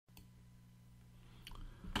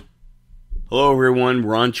Hello, everyone.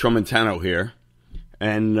 Ron Tramontano here.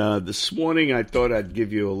 And this morning I thought I'd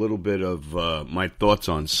give you a little bit of my thoughts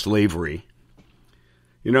on slavery.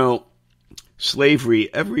 You know,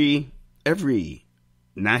 slavery, every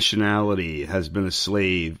nationality has been a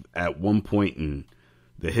slave at one point in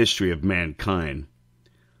the history of mankind.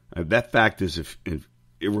 That fact is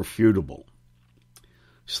irrefutable.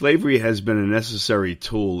 Slavery has been a necessary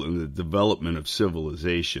tool in the development of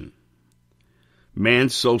civilization.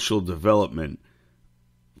 Man's social development,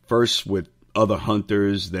 first with other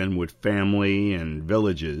hunters, then with family and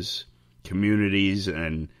villages, communities,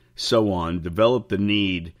 and so on, developed the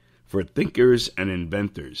need for thinkers and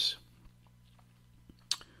inventors.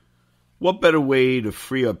 What better way to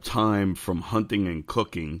free up time from hunting and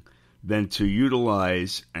cooking than to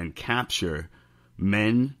utilize and capture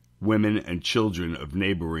men, women, and children of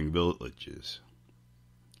neighboring villages?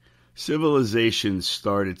 Civilizations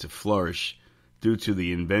started to flourish due to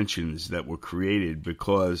the inventions that were created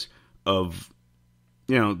because of,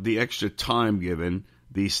 the extra time given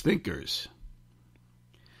these thinkers.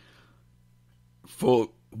 For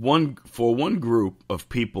one group of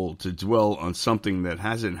people to dwell on something that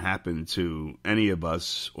hasn't happened to any of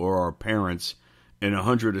us or our parents in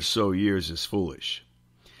 100 or so years is foolish.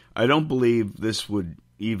 I don't believe this would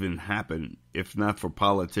even happen if not for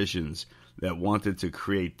politicians that wanted to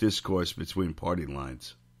create discourse between party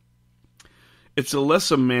lines. It's a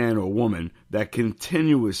lesser man or woman that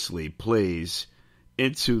continuously plays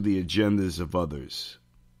into the agendas of others.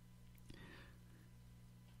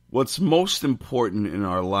 What's most important in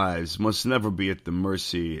our lives must never be at the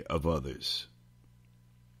mercy of others.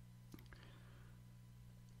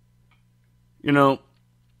 The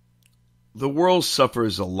world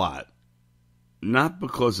suffers a lot, not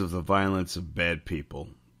because of the violence of bad people,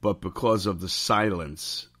 but because of the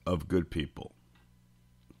silence of good people.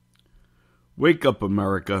 Wake up,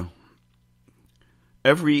 America.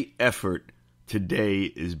 Every effort today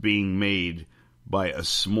is being made by a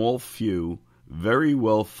small few very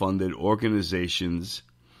well-funded organizations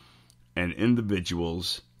and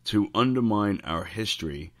individuals to undermine our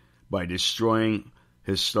history by destroying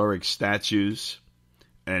historic statues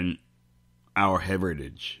and our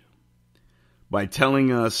heritage, by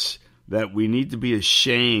telling us that we need to be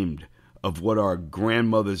ashamed of what our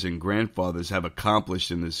grandmothers and grandfathers have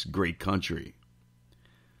accomplished in this great country.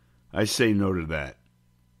 I say no to that.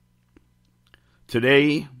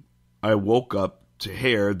 Today, I woke up to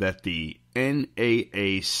hear that the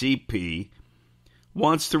NAACP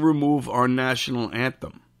wants to remove our national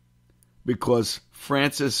anthem because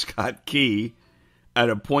Francis Scott Key,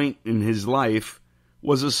 at a point in his life,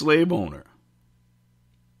 was a slave owner.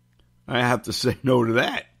 I have to say no to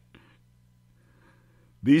that.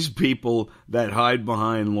 These people that hide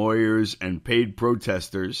behind lawyers and paid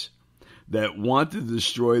protesters that want to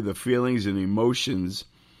destroy the feelings and emotions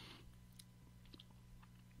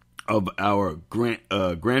of our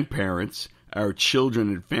grandparents, our children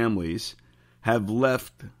and families, have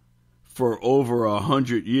left for over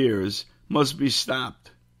 100 years must be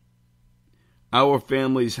stopped. Our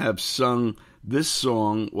families have sung this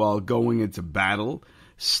song while going into battle,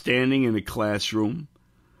 standing in a classroom,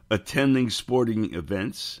 attending sporting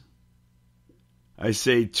events. I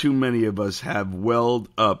say too many of us have welled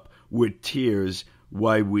up with tears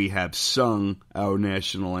while we have sung our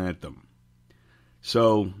national anthem.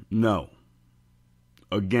 So, no.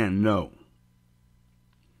 Again, no.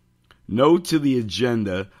 No to the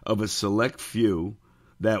agenda of a select few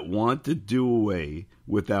that want to do away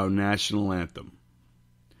with our national anthem.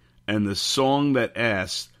 And the song that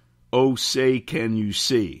asks, "Oh, say can you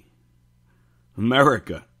see?"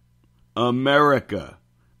 America, America,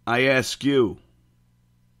 I ask you,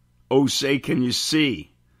 oh, say can you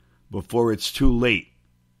see before it's too late?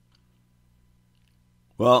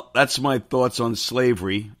 Well, that's my thoughts on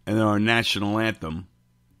slavery and our national anthem.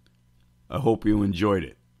 I hope you enjoyed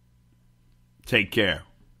it. Take care.